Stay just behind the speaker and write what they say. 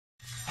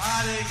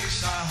Hare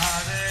Krishna,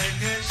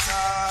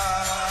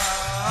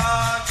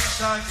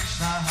 Krishna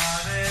Krishna,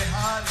 Hare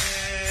Hare,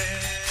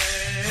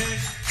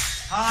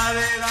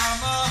 Hare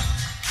Rama,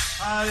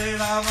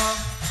 Rama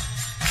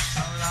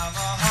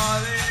Rama,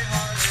 Hare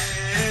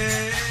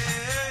Hare.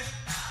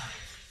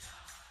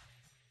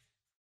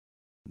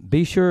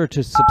 Be sure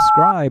to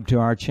subscribe to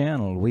our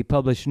channel. We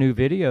publish new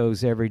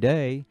videos every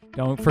day.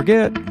 Don't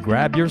forget,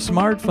 grab your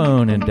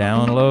smartphone and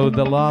download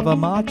the Lava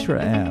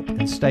Matra app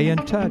and stay in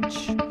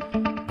touch.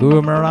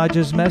 Guru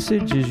Maharaj's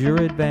message is your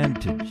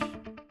advantage.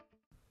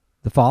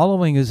 The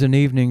following is an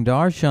evening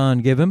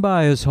darshan given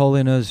by His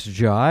Holiness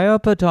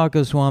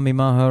Jayapataka Swami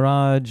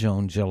Maharaj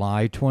on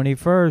July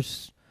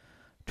 21st,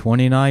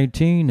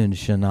 2019 in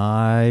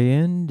Chennai,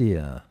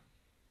 India.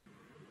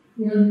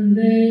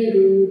 Vande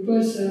Rupa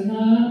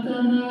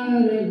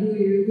Sanatana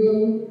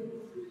Raghuyugo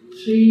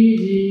Sri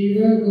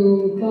Jiva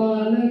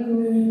Gopalako.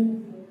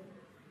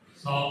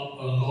 So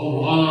the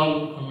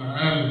Gopala in the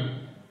end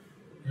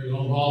is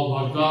Gopal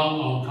Bhatta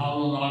of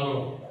Tamil Nadu.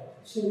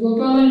 So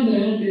Gopala in the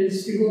end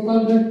is Sri Gopal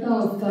Bhatta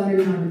of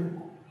Tamil Nadu.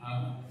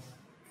 And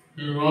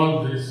he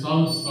wrote the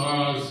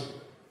samskaras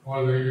for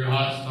the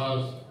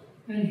grihasthas.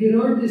 And he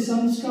wrote the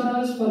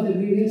samskaras for the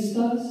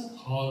grihasthas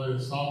Called the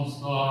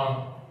Samskar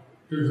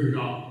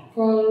Dipika.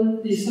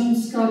 called the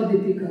Samskar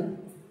Dipika.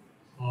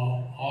 So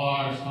all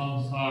our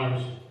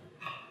samskars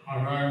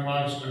are very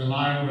much in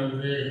line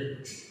with the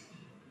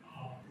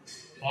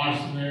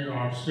Varshney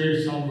or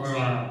Sri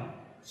Sampradaya.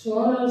 So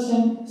all our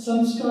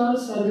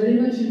samskars are very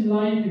much in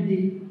line with the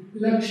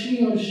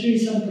Lakshmi or Sri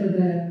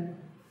Sampradaya.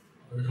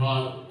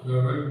 Because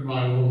they're written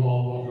by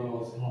Gopal Bhatta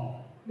Goswami.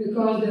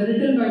 Because they are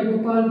written by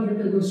Gopal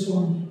Bhatta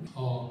Goswami.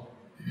 So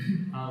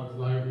it's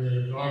like the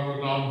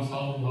Garbhadam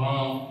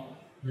Samskara,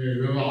 the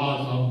Vivaha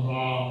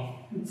Samskara,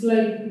 It's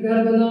like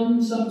Garbhadam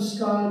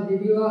Samskar, the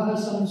Vivaha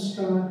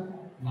Samskar,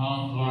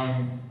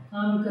 Namkaran,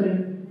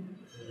 Namkaran.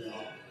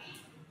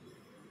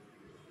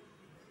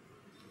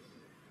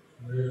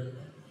 the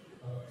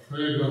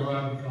three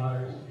different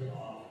types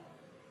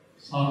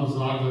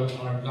samskara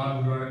that are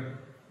done during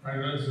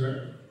pregnancy.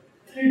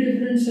 3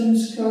 different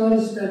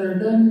samskars that are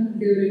done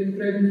during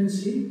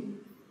pregnancy.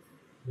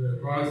 The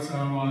birth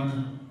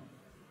ceremony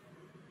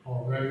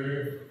of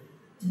baby,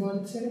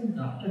 Birth ceremony.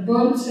 Yeah. The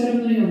birth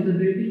ceremony of the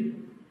baby.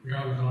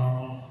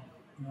 Yadharma,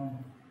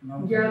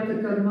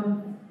 Gyata Karma.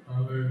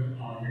 and the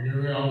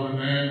giving of the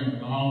name,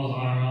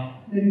 Namadharana,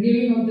 Then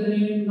giving of the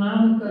name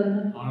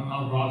Namakarna.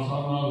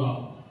 Annaprasana,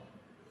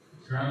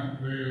 the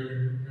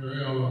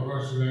giving of the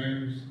first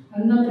names,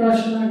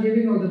 Annaprashana,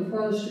 giving of the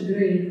first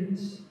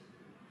grains.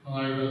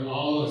 like with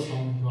all the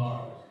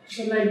samskaras.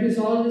 So like this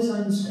all the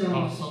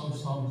samskars. Some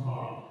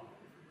samskara,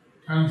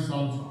 10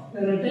 samskara.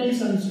 There are 10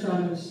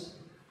 samskaras.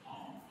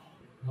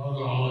 Those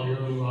are all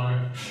given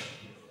by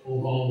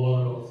Gopal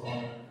Bhatta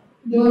Goswami.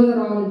 Those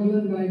are all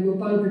given by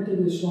Gopal Bhatta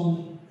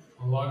Goswami.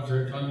 Lord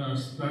Chaitanya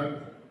spent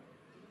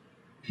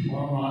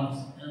 4 months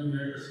in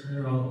the Sri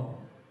Lanka.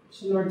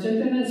 So Lord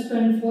Chaitanya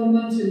spent 4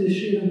 months in the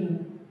Sri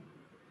Lanka.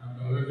 And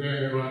every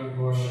day he went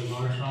for the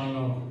darshan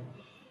of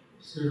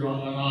Sri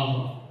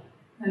Ranganatha.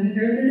 And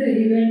every day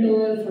he went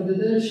over for the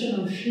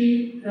darshan of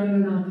Sri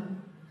Ranganatha.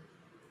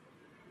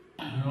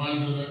 He went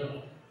to the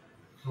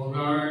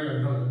Kavari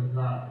and took his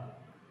bath.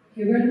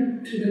 He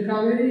went to the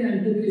Kaveri and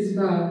took his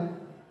bath.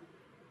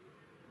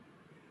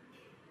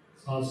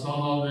 So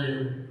some of the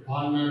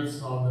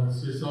pundits of the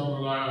Sri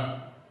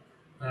Sampradaya,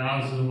 they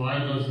asked him, why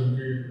doesn't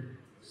he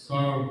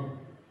serve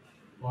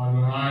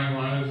Narayan,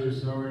 why is he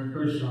serving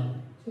Krishna?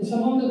 So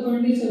some of the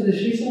Pandits of the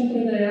Sri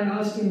Sampradaya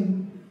asked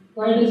him,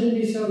 why doesn't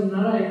he serve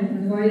Narayan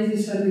and why is he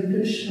serving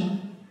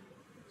Krishna?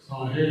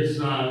 So he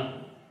said,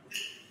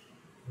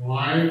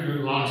 why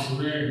did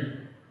Lakshmi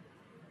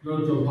do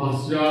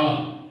tapasya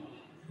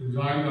to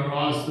join the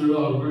Rasa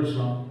of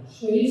Krishna?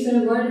 So he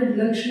said, why did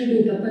Lakshmi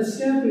do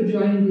tapasya to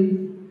join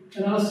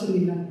the Rasa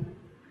Leela?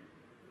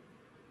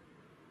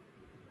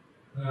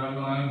 They had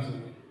no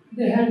answer.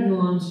 They had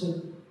no answer.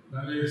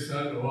 Then he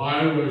said,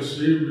 why was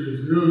she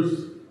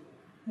refused?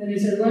 Then he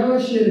said, why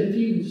was she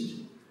refused?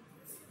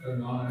 If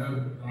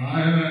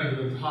Narayana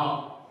is the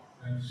top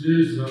and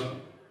she's the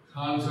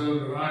consort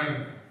of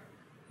Narayana,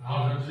 how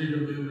can she be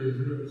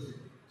refused?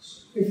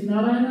 If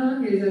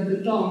Narayana is at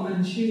the top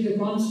and she is the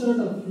consort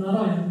of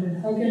Narayana, then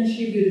how can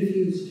she be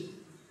refused?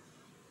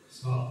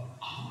 So,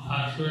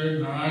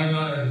 actually,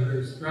 Narayana is the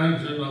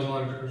expansion of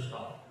Lord Krishna.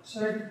 So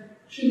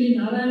actually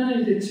Narayana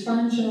is the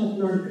expansion of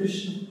Lord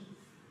Krishna.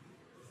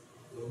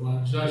 The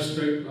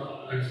majestic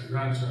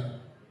expansion.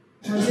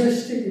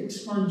 Majestic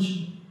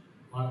expansion.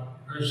 But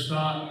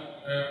Krishna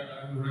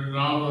and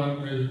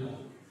Vrindavan is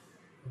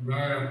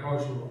very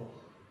approachable.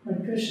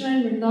 But Krishna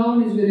in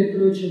Vrindavan is very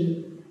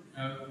approachable.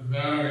 And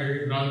there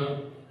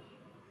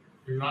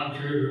he's not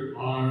treated with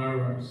awe and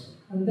reverence.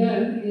 And there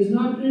he is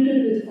not treated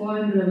with awe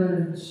and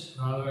reverence.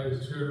 Rather,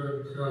 he's treated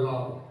with pure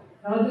love.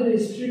 Rather, he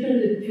is treated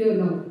with pure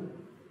love.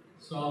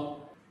 So,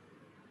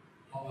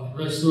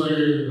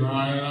 officially,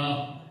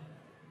 Narayana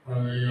for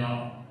the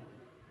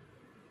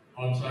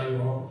outside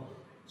world.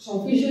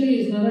 So officially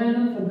is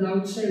Narayana for the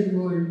outside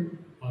world.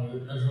 But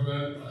it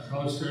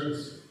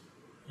associates,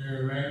 he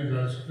remains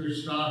as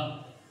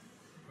Krishna,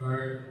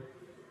 very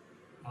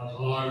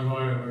Lord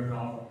boy of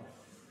Vrindavan.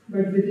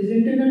 But with his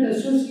intimate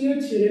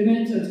associates, he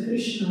remains as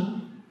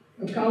Krishna,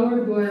 a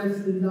coward boy of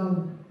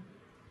Vrindavan.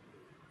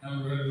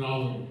 And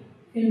Vrindavan.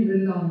 In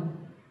Vrindavan.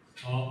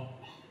 So,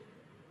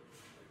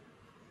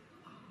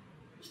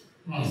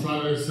 that's why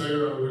they say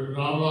that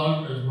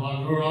Vrindavan is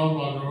Madhuram,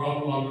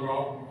 Madhuram,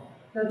 Madhuram.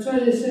 That's why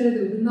they say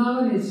that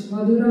Vrindavan is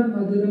Madhuram,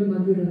 Madhuram,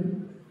 Madhuram.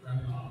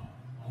 And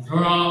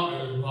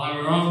Mathura is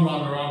Madhuram,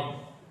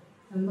 Madhuram.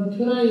 And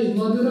Mathura is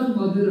Madhuram,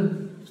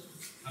 Madhuram.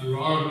 And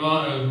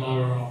Dwarka is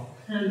Madhuram.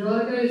 And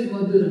Dwarka is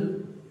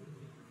Madhuram.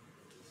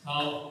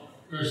 So,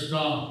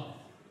 Krishna,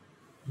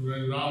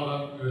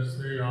 Vrindavan is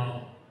the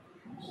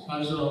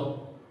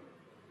special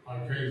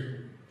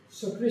occasion.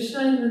 So Krishna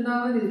in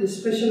Vrindavan is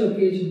a special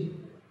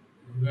occasion.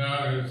 And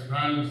there his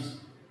friends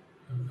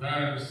and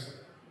parents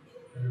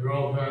and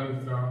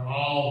girlfriends are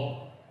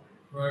all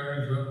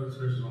very intimate with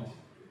Krishna.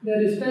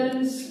 There his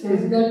parents,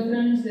 his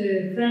girlfriends,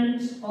 their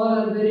friends, all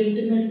are very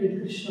intimate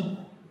with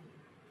Krishna.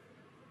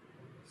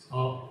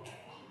 So,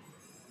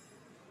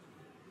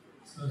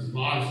 since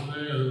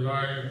Lakshmi is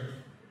very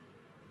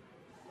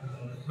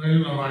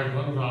queen of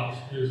Vaikuntha,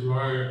 she is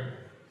very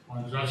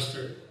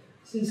majestic.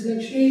 Since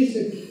Lakshmi is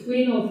the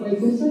queen of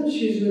Vaikuntha,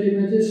 she is very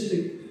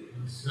majestic.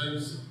 And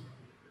since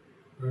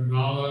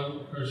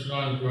Vrindavan,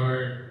 Krishna is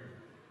very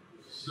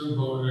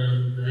simple in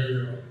his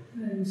behavior.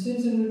 And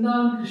since in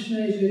Vrindavan, Krishna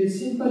is very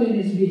simple in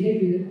his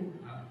behavior,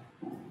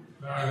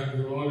 There his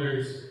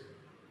devotees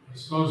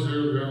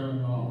associate with him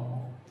in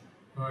a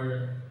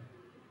very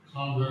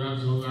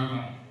confidential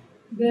manner.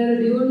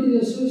 their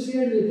devotees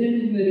associate with him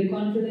in very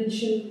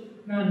confidential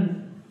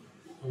manner.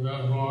 So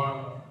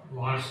therefore,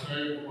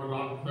 Lakshmi would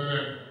not fit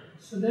in.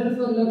 So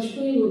therefore,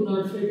 Lakshmi would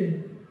not fit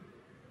in.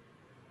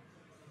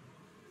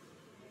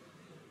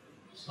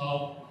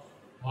 So,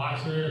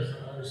 Lakshmi is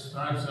an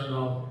expansion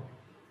of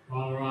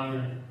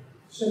Radharani.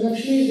 So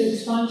Lakshmi is the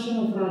expansion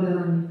of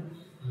Radharani.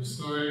 And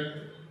serving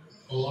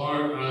the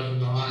Lord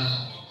as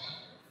Narayana.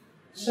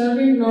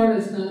 Serving Lord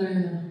as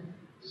Narayana.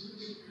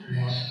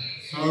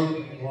 Serve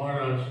the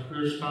Lord as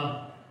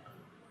Krishna,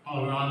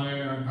 Radharani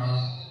and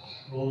her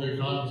holy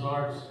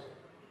consorts,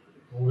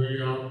 holy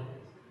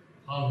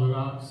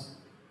confidants,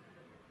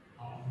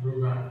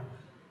 do that.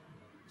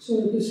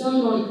 So to serve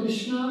Lord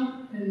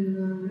Krishna in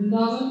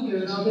Vrindavan,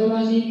 the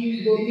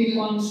Radharani, Gopi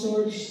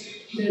consorts,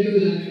 they do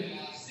that.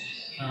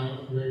 And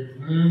the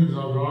claims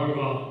of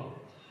Dwarka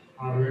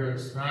are the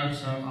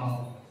expansion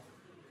of,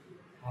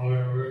 or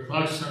the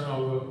reflection of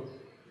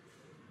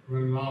the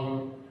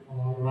Vrindavan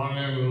or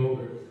Rani and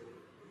Gopi.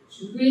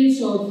 So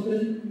queens of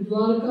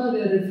Dwarka,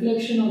 they are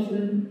reflection of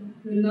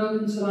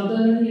Vrindavan's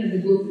Radharani and the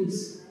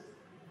Gopis.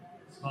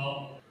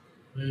 So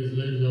these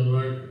things are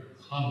very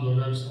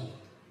confidential.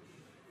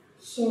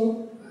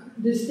 So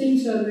these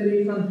things are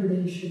very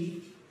confidential.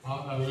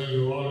 Not every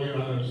devotee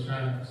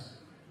understands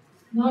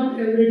Not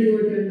every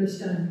devotee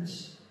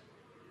understands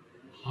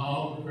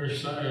how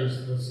Krishna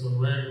is the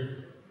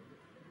supreme,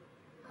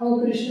 how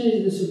Krishna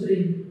is the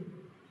supreme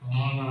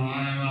how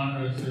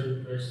Narayana is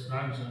his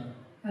expansion,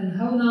 and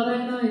how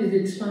Narayana is the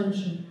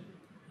expansion.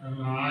 and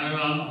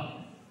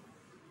Narayana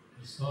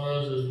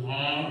deserves his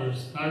all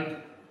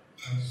respect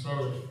and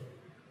service.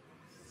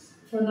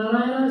 For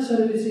Narayana,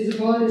 service is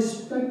all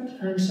respect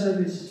and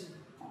service.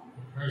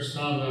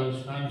 Krishna the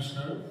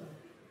expansion,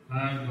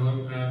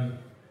 manhood and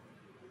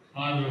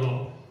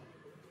conjugal.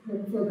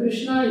 But for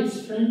Krishna,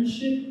 it's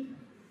friendship,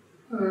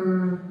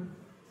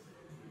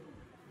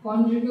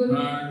 conjugal,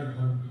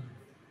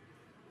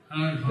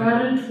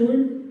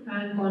 parenthood,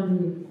 and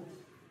conjugal.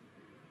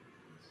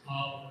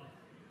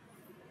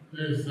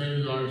 These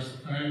things are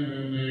explained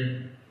in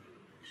the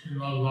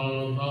Srimad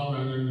Bhagavatam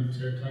and in the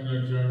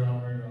Chaitanya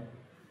Charitamrita.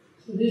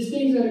 So these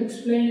things are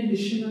explained in the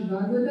Srimad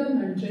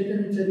Bhagavatam and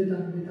Chaitanya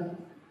Charitamrita.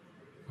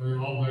 We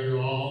hope that you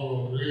all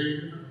will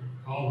read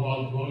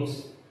Prabhupada's books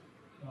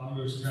to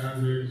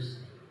understand these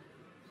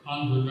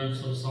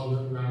confidential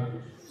subject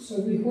matters.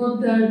 So we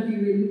hope that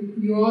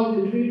you all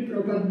will read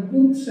Prabhupada's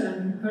books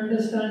and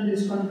understand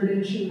these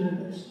confidential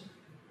matters.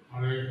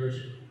 Hare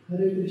Krishna.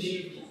 Hare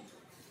Krishna.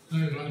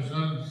 Any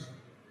questions?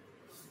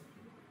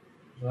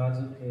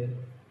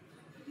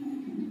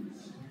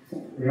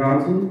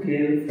 Raju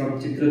came from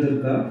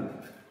Chitradurga.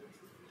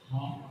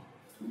 Huh?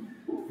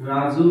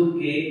 Raju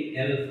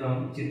KL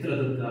from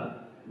Chitradurga.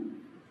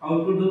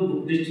 How to do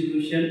book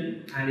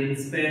distribution and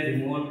inspire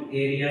remote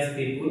areas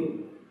people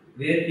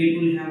where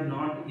people have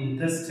not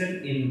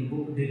interested in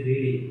book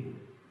reading.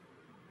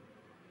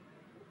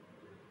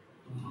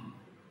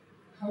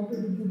 How to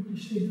do book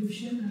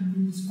distribution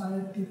and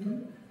inspire people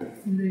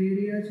in the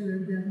areas where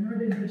they are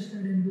not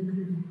interested in book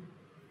reading.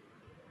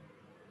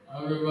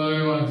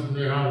 Everybody wants to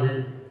be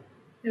happy.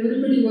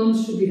 Everybody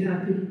wants to be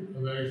happy.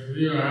 If they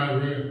see you're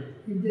happy,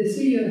 If they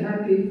see you're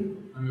happy,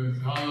 and you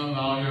tell them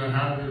now you're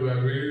happy by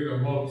reading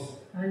the books,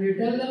 and you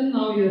tell them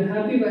now you're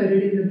happy by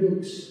reading the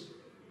books,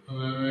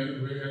 and they may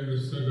be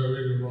interested to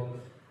read the books.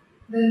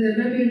 then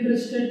they may be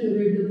interested to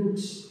read the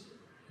books.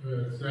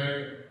 They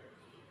say,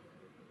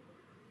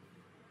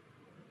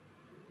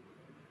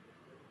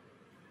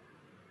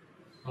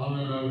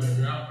 something that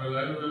they can't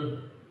relate with,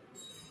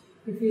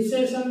 If you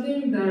say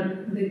something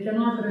that they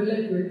cannot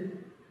relate with,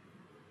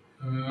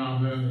 and they're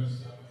not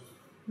interested.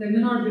 they may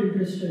not be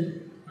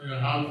interested. You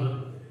have to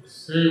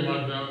see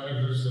what they're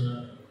interested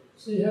in,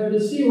 So you have to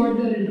see what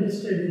they are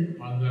interested in,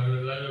 what they're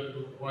related to,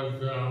 what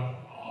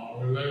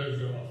they're related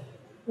to.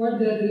 what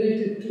they are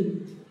related to.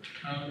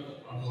 And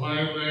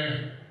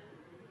accordingly,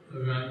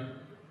 you can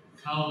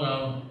tell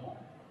them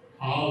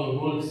how the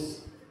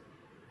books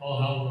will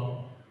help them.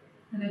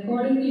 And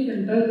accordingly, you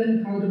can tell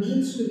them how the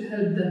books will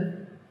help them.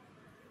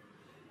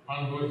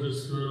 One book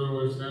distributor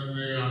was in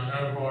the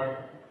airport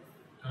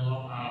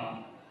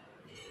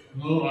in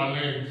New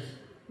Orleans.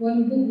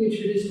 One book which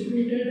we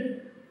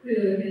distributed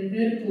in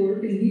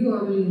airport in New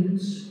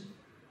Orleans,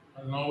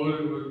 And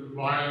nobody would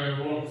buy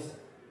any books.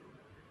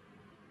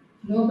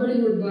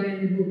 nobody would buy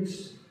any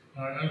books.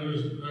 They're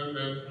interested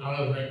in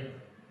other things.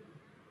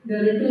 They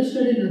are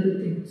interested in other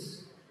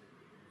things.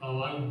 So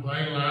one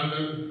plane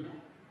landed,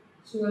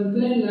 So when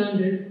plane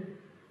landed,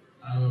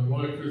 and the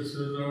book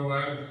distributor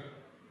went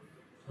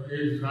to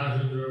each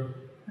passenger.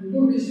 and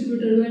book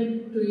distributor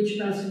went to each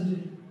passenger.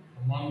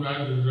 And one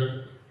passenger said,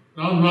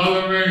 "Don't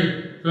bother me.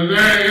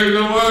 Today is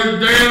the worst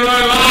day of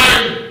my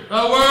life.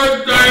 The worst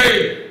day."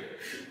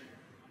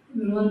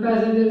 Then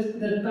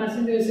that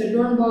passenger said,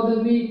 "Don't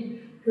bother me.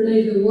 Today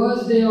is the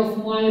worst day of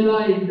my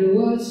life, the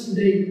worst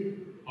day."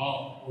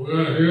 Oh,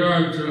 we're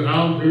here to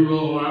help people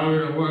who are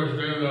having the worst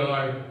day of their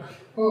life.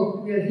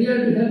 Oh, we are here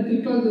to help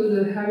people who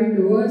are having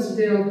the worst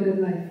day of their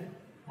life.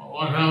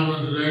 What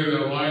happened today?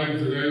 Why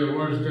is today the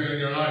worst day in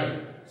your life?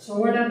 So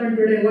what happened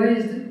today? Why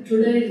is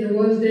today is the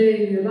worst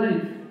day in your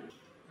life?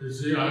 You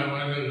see, I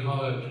went to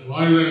college.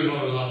 Why did I go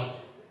to college?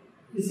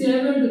 You see,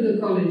 I went to the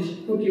college.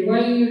 Okay, why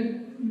do you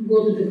go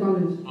to the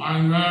college?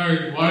 I'm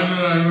married. Why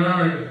did I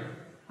marry?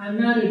 I'm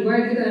married. Why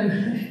did I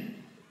marry?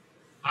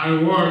 I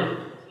work.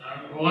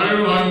 Why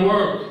do I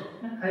work?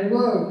 I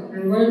work.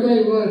 And why do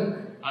I work?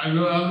 I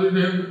do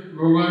everything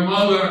for my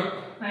mother.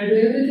 I do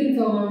everything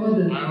for my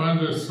mother. I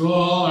went to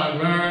school, I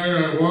married,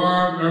 I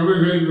worked,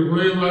 everything to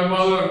please my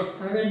mother.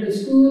 I went to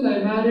school, I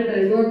married,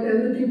 I worked,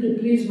 everything to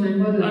please my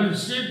mother. And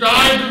she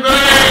died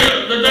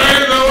today. Today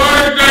is the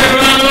worst day of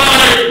my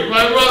life.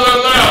 My mother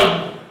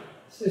left.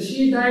 So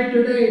she died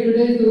today.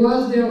 Today is the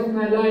worst day of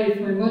my life.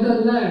 My mother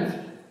left.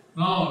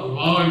 No, the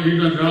Bhagavad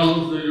Gita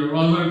tells that your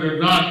mother did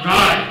not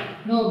die.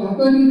 No,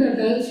 Bhagavad Gita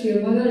tells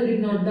your mother did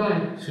not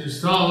die. She's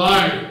still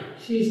alive.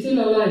 She is still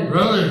alive.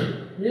 Really?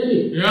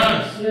 Really?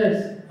 Yes.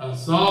 Yes. The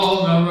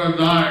soul never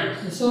dies.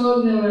 The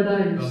soul never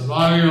dies. The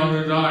body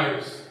only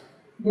dies.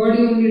 Body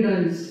only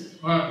dies.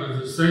 What,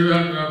 does it say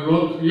that in a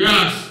book?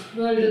 Yes.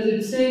 Well, does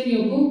it say in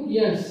your book?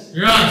 Yes.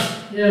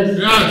 Yes. Yes.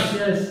 Yes.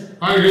 Yes.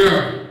 Right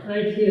here.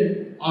 Right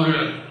here.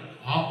 Okay.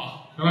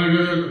 Can I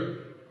get it?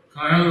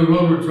 Can I have the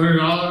book for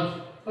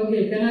 $20?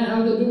 Okay, can I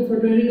have the book for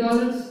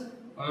 $20?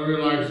 Whatever you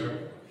like, sir.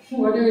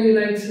 Whatever you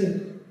like,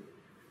 sir.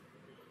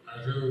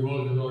 Actually, the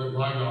book is only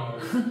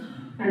 $5.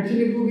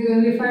 Actually, book is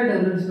only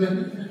 $5,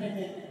 but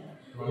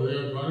Well, they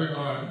have money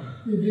on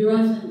it. if you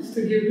want us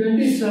to give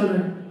 20, it's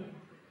alright.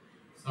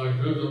 So I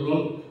took the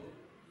book.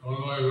 I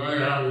was very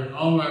happy.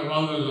 Oh, my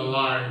mother's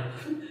alive.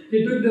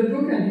 He took the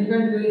book and he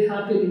went very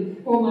happily.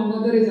 Oh, my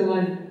mother is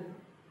alive.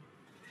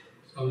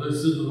 So this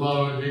is the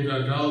Bhagavad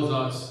Gita tells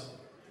us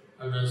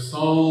that the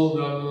soul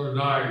never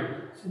died.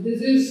 So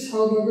this is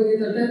how Bhagavad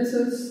Gita tells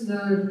us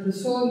that the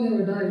soul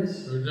never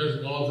dies. We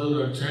just go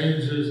through the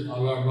changes of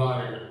our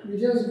body. We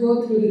just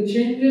go through the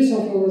changes of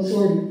our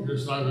body.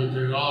 Just like we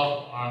take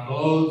off our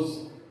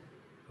clothes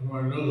and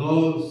wear new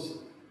clothes,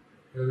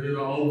 we leave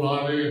our old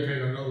body and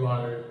take a new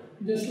body.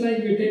 Just like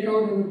we take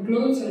out our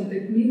clothes and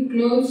take new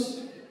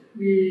clothes,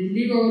 we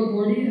leave our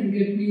body and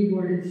get new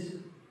bodies.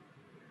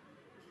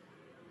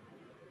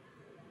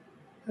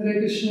 Hare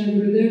Krishna,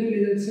 Gurudev,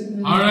 please accept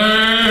my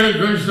Hare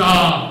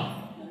Krishna!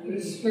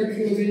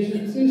 respectful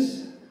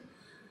obeisances.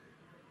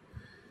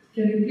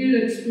 Can you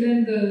please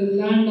explain the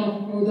land of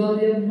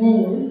Audarya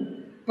more?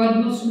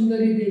 Padma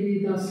Sundari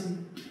Devi Dasi.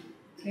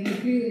 Can you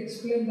please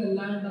explain the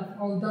land of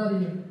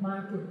Audarya,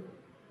 Mayapur?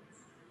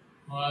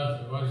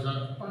 What's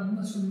that?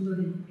 Padma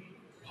Sundari.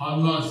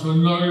 Padma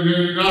Sundari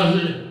Devi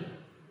Dasi.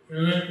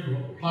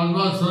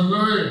 Padma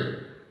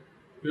Sundari.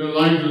 You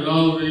like to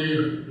know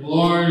the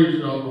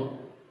glories of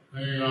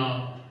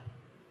the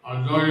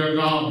Adorya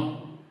Dham.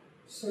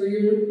 So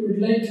you would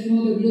like to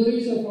know the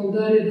glories of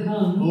Audarya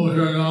Dham. Who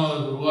here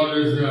knows what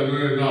is the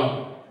Adorya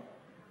Dham?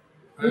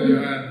 Raise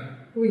your hand.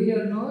 Who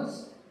here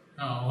knows?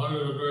 Now, what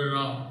is Adorya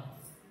Dham?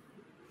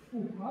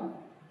 What?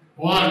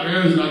 What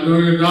is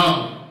Adorya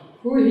Dham?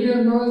 Who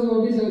here knows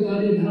what is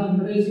Audarya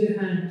Dham? Raise your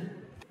hand.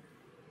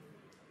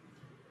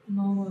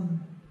 No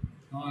one.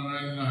 No one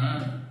raising their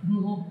hand.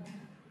 No.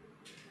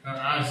 They're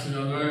asking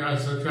a very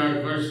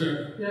esoteric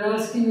question. They are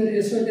asking a very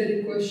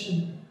esoteric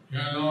question.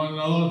 Yeah, no one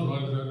knows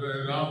what is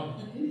Adorya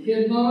Dham.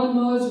 Here no one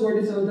knows what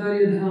is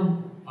Audarya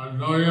Dham.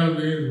 Adorya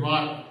means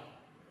what?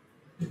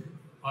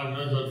 What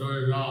does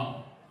Adorya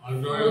Dham?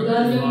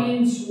 Audarya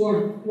means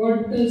what?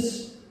 What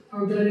does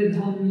Audarya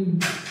Dham mean?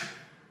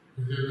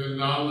 The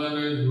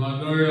Dham is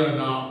Madhurya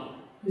Dham.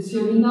 You see,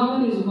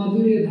 Vrindavan is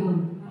Madhurya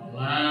Dham, a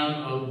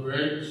land of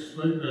great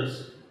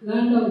sweetness.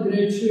 land of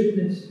great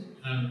sweetness.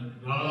 And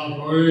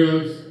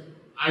Jagannath is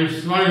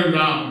Aishwarya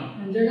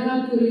Dham, And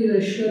Jagannath Puri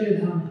is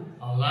Aishwarya Dham,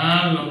 a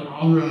land of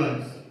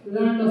opulence.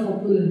 land of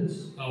opulence.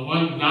 The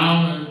one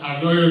Dham is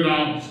Adhoya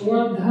Dham, So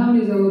what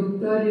Dham is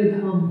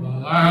Audarya Dham? the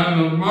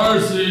land of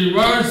mercy,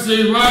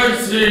 mercy,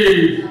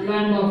 mercy. A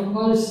land of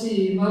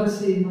mercy,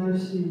 mercy,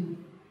 mercy.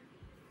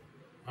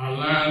 Our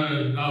land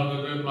is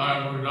Navadvip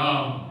Mayapur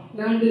Dham.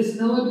 Land is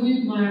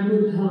Navadvip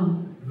Mayapur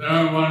Dham.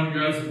 There one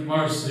gets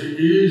mercy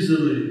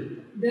easily.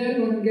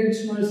 There one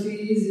gets mercy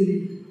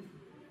easily.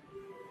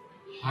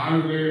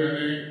 Hardly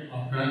any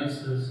offense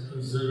is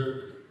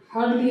considered.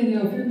 Hardly any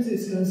offense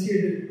is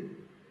considered.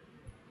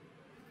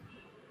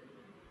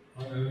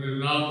 But in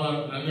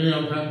Vrindavan, any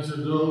offense you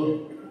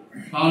do,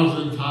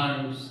 1,000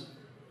 times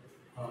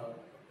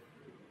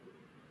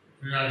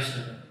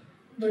reaction.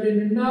 But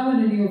in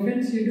Vrindavan, any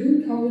offense you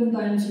do, 1,000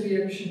 times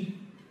reaction.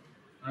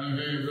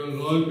 Anything you do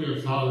good, you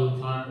 1,000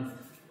 times.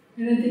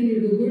 Anything you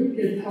do good,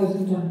 get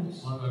 1,000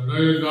 times. On the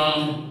day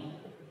down,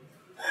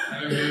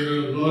 anything you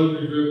do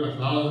good, you do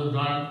 1,000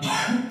 times.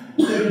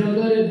 So in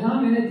Audarya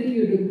Dham, anything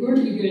you do good,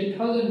 you get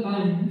 1,000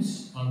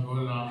 times. On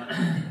good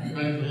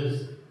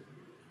offenses,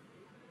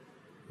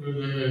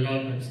 usually they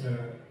don't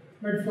consider.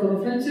 But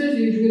for offenses,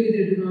 usually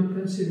they do not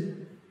consider.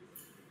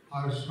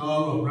 Our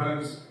small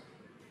offense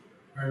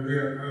may be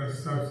an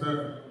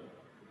exception,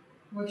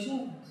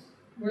 Vaishnava.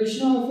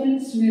 Vaishnava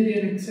offense may be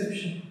an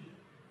exception.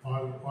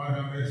 but one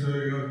can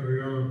easily get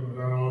forgiven for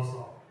that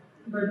also.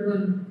 But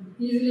one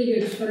easily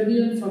gets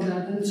forgiven for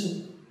that also.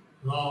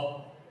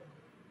 So,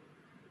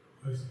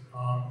 this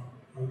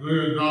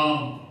Adhoya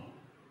Dham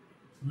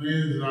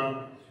means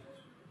that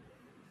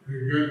you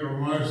get the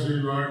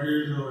mercy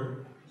very easily.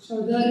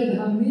 So Audarya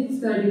Dham means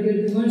that you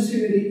get the mercy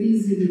very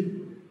easily.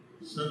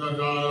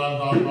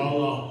 Siddhartha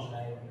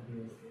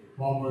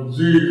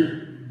Babaji,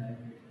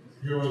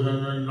 he was in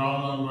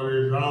Vrindavan, but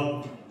he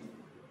felt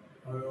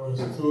that it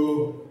was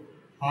too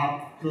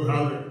hot, too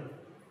heavy.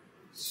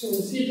 So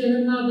Sri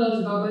Jagannath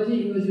Das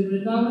Babaji, he was in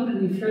Vrindavan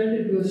and he felt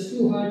it was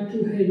too hard,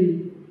 too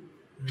heavy.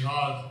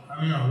 Because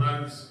any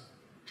offense,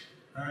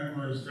 any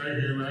mistake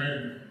he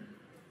made,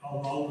 a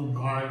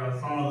multiplied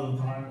 1,000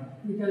 times.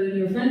 Because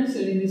any offense,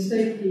 any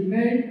mistake he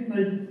made,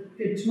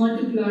 it's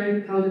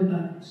multiplied 1,000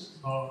 times.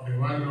 So he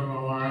went to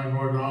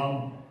Mayapur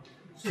Dham,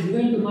 So he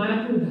went to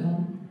Mayapur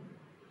Dham.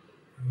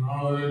 and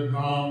now this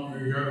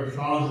Dham, you get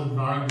 1,000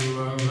 times the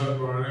benefit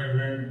for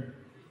anything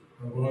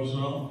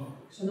devotional,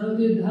 So now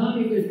the Dham,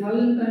 you get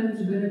 1,000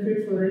 times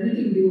benefit for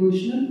anything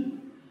devotional.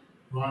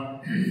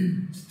 but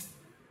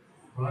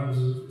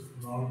offenses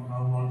don't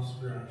have much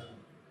reaction.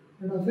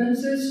 But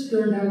offenses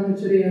don't have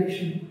much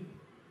reaction.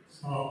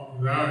 So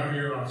there he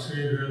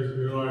achieved his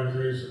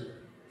realization.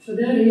 So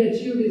there he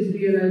achieved his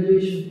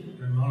realization.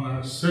 And known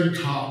as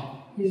Siddha,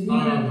 He's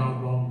Siddhartha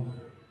known, Babaji.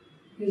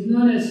 he's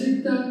known as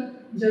Siddha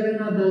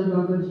Jagannath Das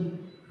Babaji.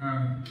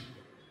 And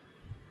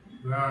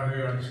there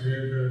he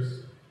achieved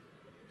his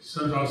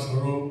Siddha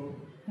Swarup,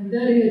 And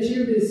there he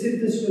achieved his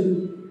Siddha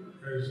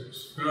Swarup, his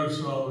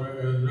spiritual,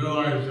 his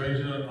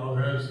realization of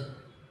his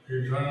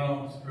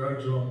eternal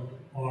spiritual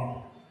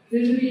form,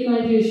 his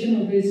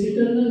realization of his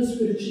eternal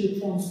spiritual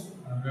form,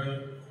 and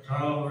his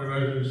eternal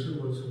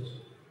relationship with Krishna.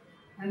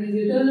 and his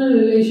eternal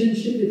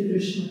relationship with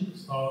Krishna.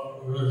 So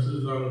this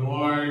is the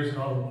glories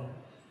of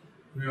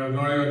the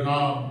Adhoya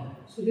Dham.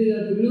 So these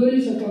are the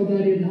glories of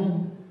Audarya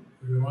Dham.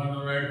 If you want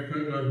to make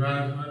quick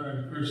advancement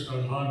in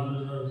Krishna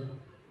consciousness,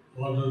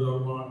 go to the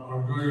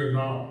Adhoya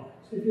Dham.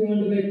 So if you want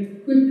to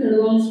make quick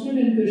advancement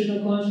in Krishna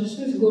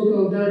consciousness, go to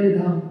Audarya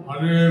Dham.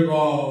 Haribo,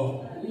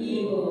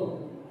 Haribo,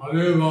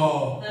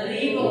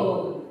 Haribo,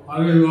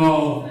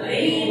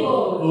 Haribo.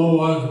 Who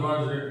wants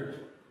mercy?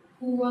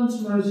 Who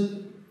wants mercy?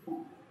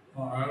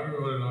 Oh,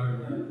 everybody likes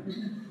that.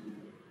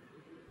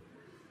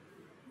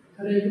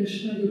 Hare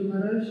Krishna Guru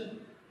Maharaj,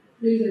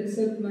 please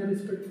accept my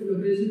respectful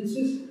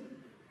obeisances.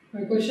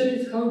 My question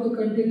is how to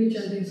continue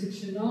chanting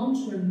 16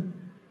 rounds when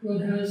one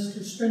has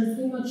to spend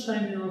too much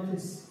time in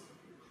office.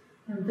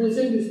 I am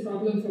facing this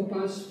problem for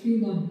past few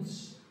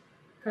months.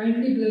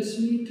 Kindly bless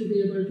me to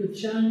be able to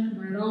chant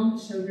my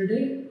rounds every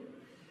day.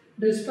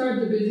 Despite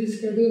the busy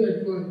schedule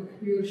at work,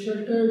 your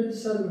sheltered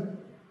servant,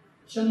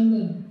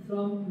 Chandan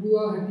from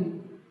Guwahati.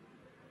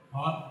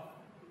 What?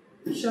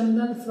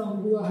 Chandan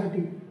from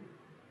Guwahati.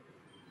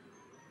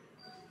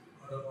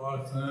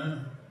 What's the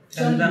name?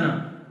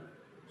 Chandana.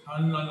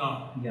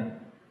 Chandana. Yeah.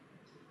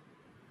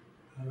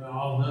 And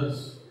all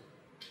this,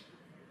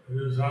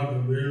 you just have to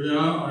be there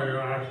or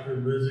you're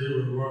actually busy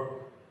with work.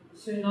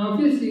 So in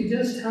office, you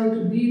just have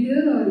to be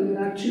there or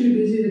you're actually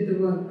busy with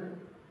the work.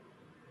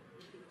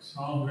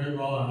 Some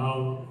people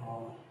have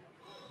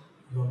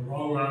the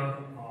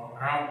program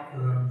or app you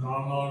can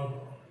download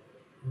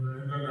from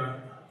the internet.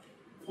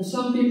 For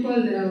some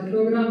people, they have a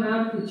program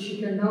app which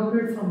you can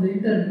download from the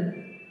internet.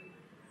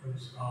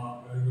 It's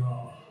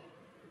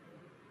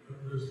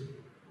just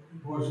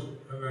push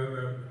and then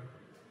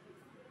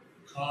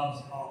it comes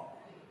up.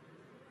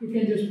 You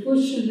can just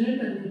push in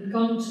it and it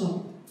counts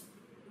up.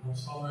 And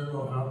some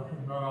people have to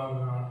go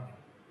on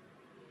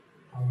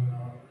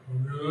the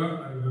computer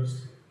and just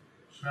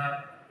chat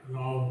and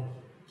all.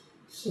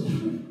 So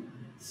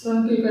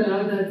some people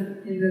have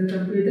that in their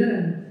computer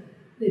and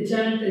they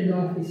chant in the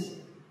office.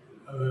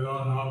 And they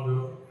don't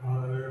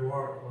have any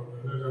work,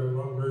 but they just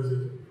look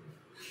busy.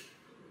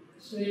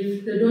 So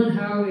if they don't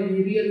have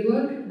any real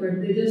work,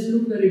 but they just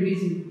look very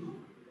busy.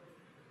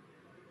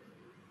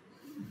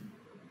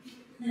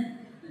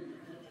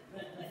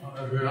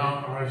 If you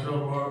have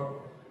actual work,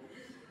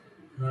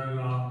 then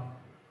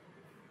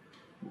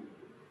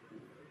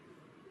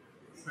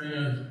thing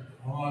is,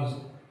 how much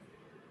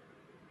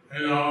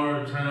 8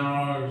 hours, 10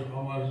 hours,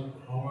 how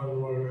much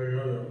work they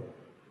do?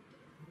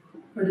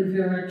 But if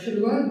you have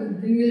actual work,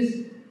 the thing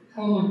is,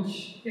 how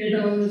much? 8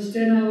 hours,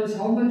 10 hours,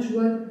 how much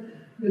work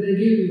will they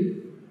give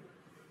you?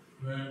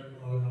 Then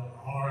an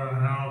hour and a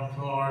half,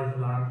 2 hours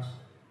max.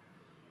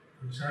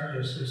 The check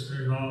is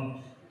 16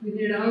 rounds. You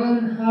need an hour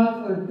and a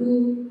half or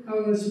 2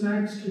 hours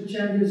max to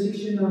chant your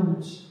 16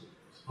 rounds.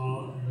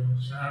 So you can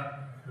chant,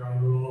 you have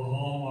to go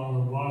home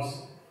on the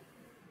bus,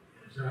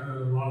 chant in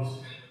the bus.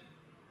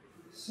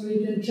 So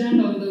you can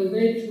chant on the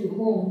way to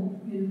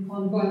home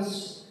on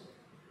bus.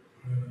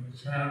 And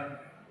chant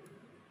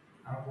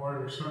at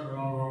work, certain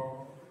number,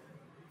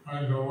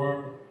 going to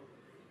work,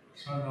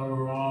 certain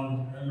number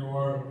rounds, into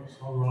work,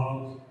 some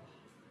rounds,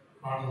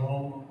 back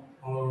home,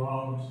 all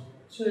rounds.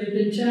 So you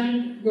can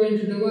chant going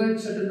to the work,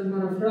 certain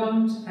number of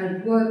rounds,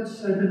 at work,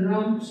 certain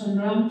rounds, some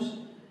rounds,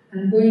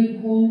 and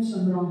going home,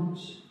 some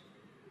rounds.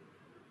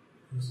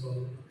 And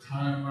so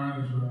time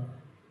management.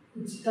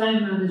 It's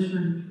time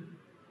management.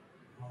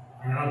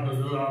 I have to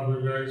do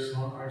every day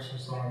some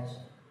exercise.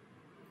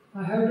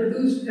 I have to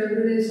do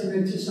every day some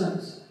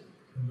exercise.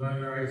 And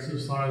then the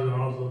exercise I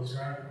also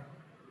chant.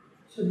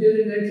 So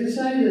during the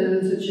exercise, I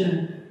also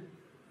chant.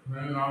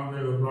 May not be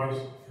the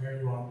best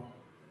thing, but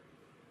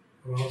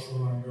what else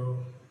can I do?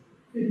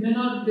 It may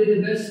not be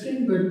the best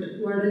thing, but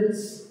what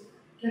else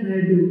can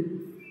I do?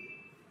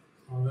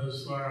 On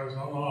this way,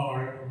 somehow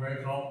I can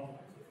make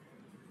up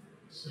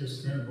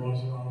 16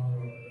 plus rounds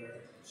every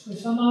day. So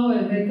somehow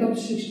I make up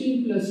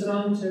 16 plus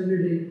rounds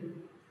every day.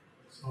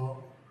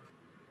 So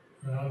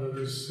you have to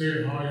just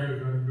see how you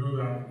can do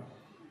that.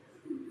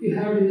 You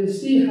have to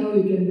just see how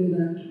you can do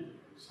that.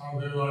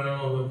 Some people are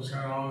able to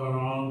chant all the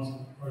rounds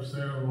first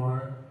thing in the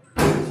morning.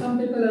 Some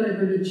people are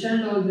able to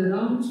chant all the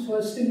rounds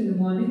first thing in the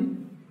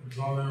morning. And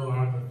some people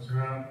have to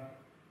chant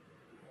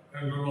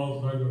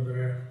intervals during the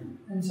day.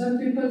 And some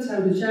people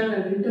have to chant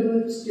at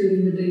intervals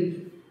during the day.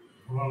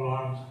 Before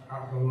lunch,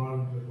 after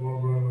lunch,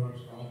 before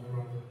breakfast, after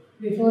breakfast.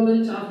 Before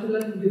lunch, after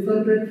lunch,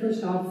 before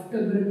breakfast,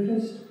 after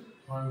breakfast.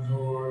 Going to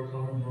work,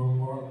 coming from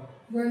work.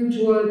 Going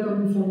to work,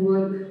 coming from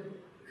work.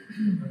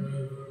 And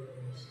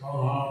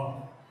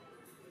somehow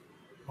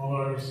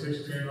over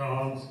 16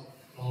 rounds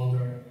all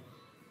day.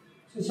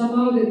 So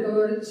somehow they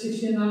cover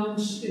 16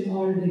 rounds in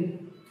all day.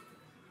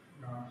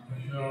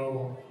 If you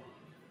have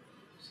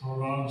some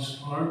rounds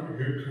short, you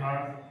can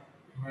track,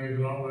 make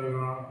it up later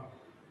on.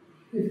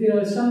 If you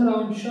have some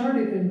round short,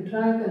 you can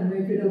track and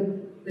make it up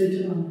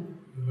later on.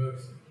 If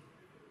it's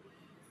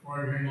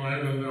working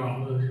late in the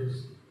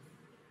office,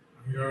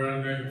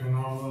 year-ending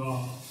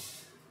phenomenon.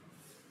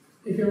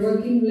 If you're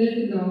working late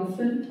in the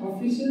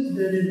offices,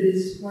 then it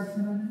is what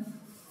phenomenon?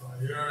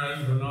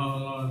 Year-end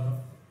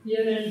phenomenon.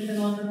 Year-end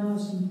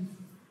phenomenon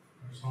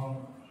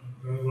Some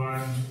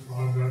deadline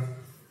project.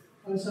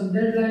 or some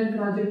deadline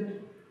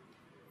project.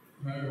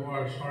 Maybe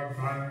for a short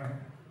time,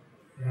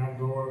 you have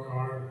to work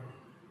hard.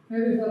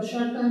 Maybe for a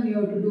short time you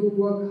have to do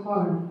work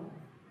hard.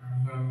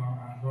 And then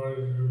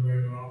afterwards you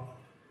make it up.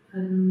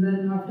 And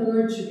then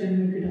afterwards you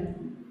can make it up.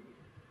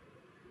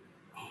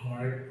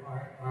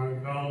 I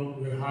fell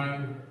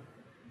behind.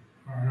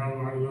 I have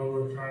my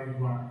lower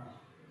transplant.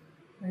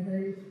 Like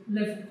I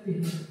left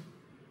behind.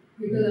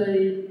 Because I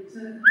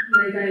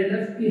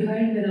left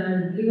behind when I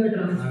had liver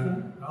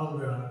transplant. I fell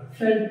behind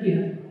Felt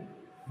behind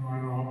my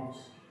rounds.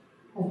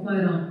 of my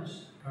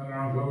rounds. And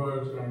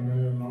afterwards I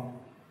made it up.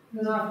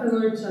 Then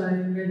afterwards I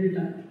made it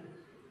up.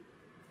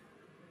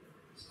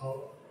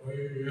 So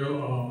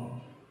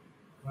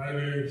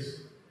ladies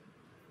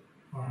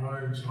are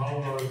having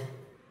childbirth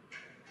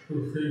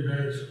 15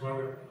 days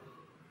credit.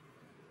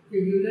 We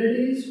give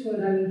ladies for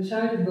having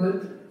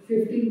childbirth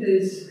 15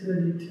 days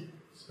credit.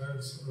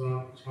 Since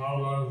the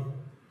childbirth,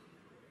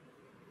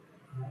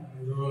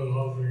 you will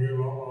have to give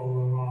up all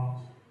the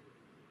rounds.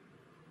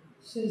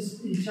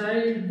 Since in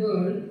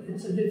childbirth,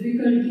 it's a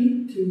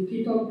difficulty to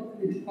keep up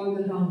with all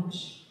the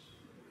rounds.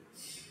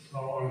 So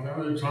I can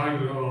really try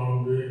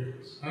to be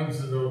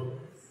sensitive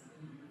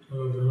to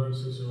the different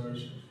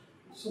situations.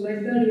 So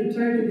like that, we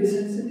try to be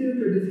sensitive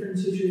to different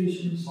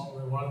situations. But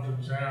we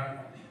want to chant.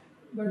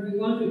 But we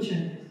want to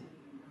chant.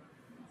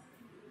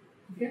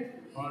 Okay?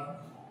 But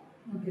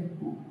Okay.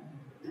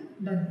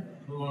 Done.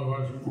 two more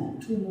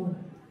questions. 2 more.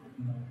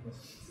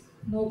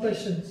 No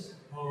questions.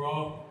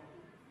 Overall,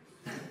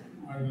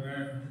 my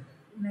name.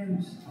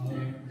 Names.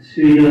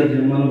 Shridhar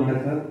जम्मल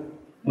Bhaker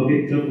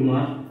पवित्र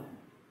Kumar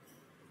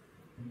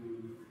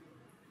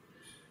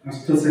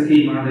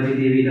Astasaki Madhavi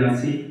Devi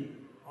Dasi.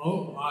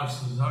 Oh,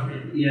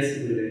 Astasaki. Yes,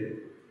 Gurudev.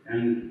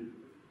 And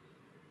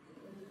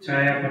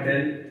Chaya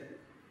Patel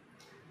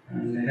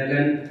and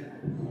Helen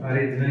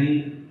Haridhani,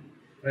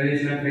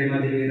 Rajeshna Prema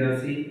Devi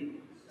Dasi,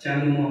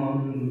 Chandu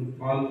Mohan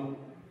Pal,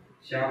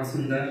 Shyam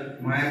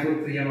Sundar,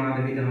 Mayapur Priya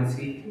Madhavi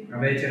Dasi,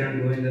 Abhay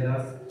Charan Govinda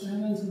Das,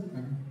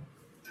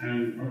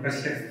 and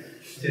Orchestra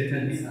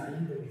Chaitanya,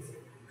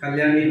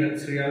 Kalyani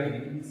Lakshriyal,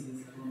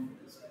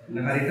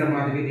 Harita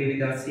Madhavi Devi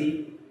Dasi,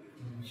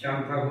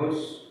 Shanta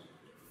Ghosh,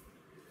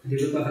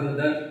 Divata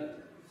Haldar,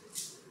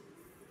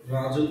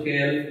 Raju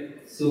KL,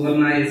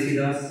 Suvarna A.C.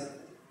 Das,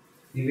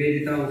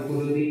 Nivedita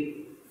Upurudi,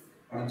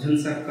 Arjun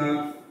Sakka,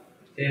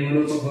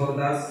 Hemarupa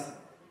Bhavdas,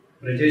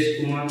 Rajesh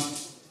Kumar,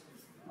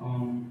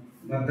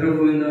 Bhadra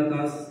Govinda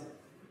Das,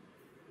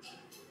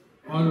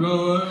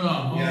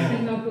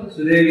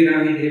 Sudevi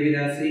Rani Devi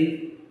Dasi,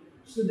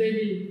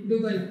 Sudevi,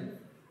 Dubai.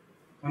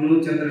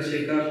 Manu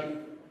Chandrasekhar,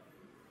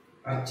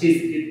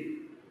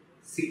 Archie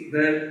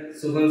Sikdar,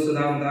 Subal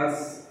Sudham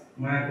Das,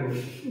 Mayapur,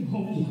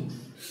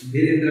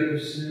 Dhirendra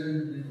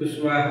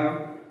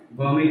Kushwaha,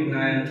 Bhamik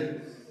Nayan.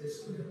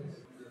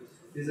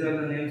 These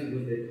are the names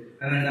of the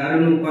and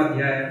Arun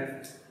Upadhyaya,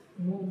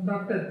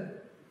 Doctor.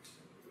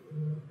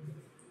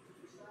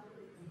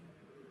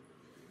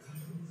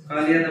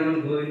 Kalia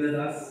Daman Govinda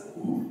Das,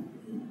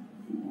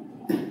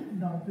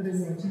 Doctor is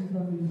watching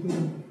from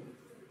YouTube.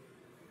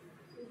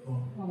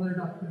 Our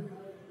doctor.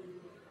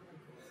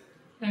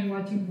 I'm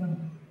watching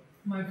from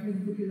my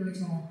Facebook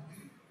is also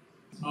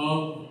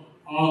on.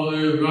 All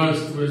the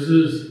best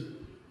wishes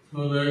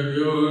for the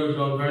viewers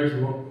of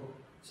Facebook.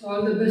 So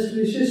all the best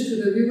wishes to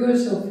the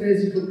viewers of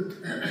Facebook.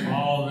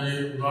 All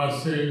the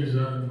blessings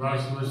and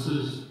best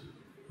wishes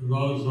to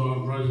those who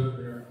are present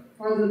here.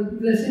 All the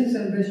blessings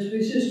and best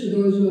wishes to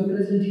those who are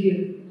present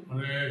here.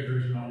 Hare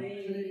Krishna.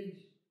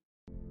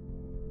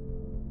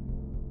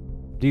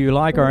 Do you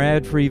like our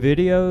ad-free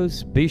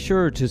videos? Be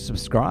sure to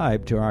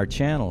subscribe to our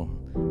channel.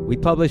 We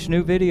publish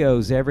new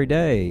videos every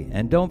day,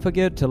 and don't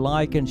forget to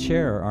like and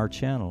share our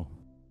channel.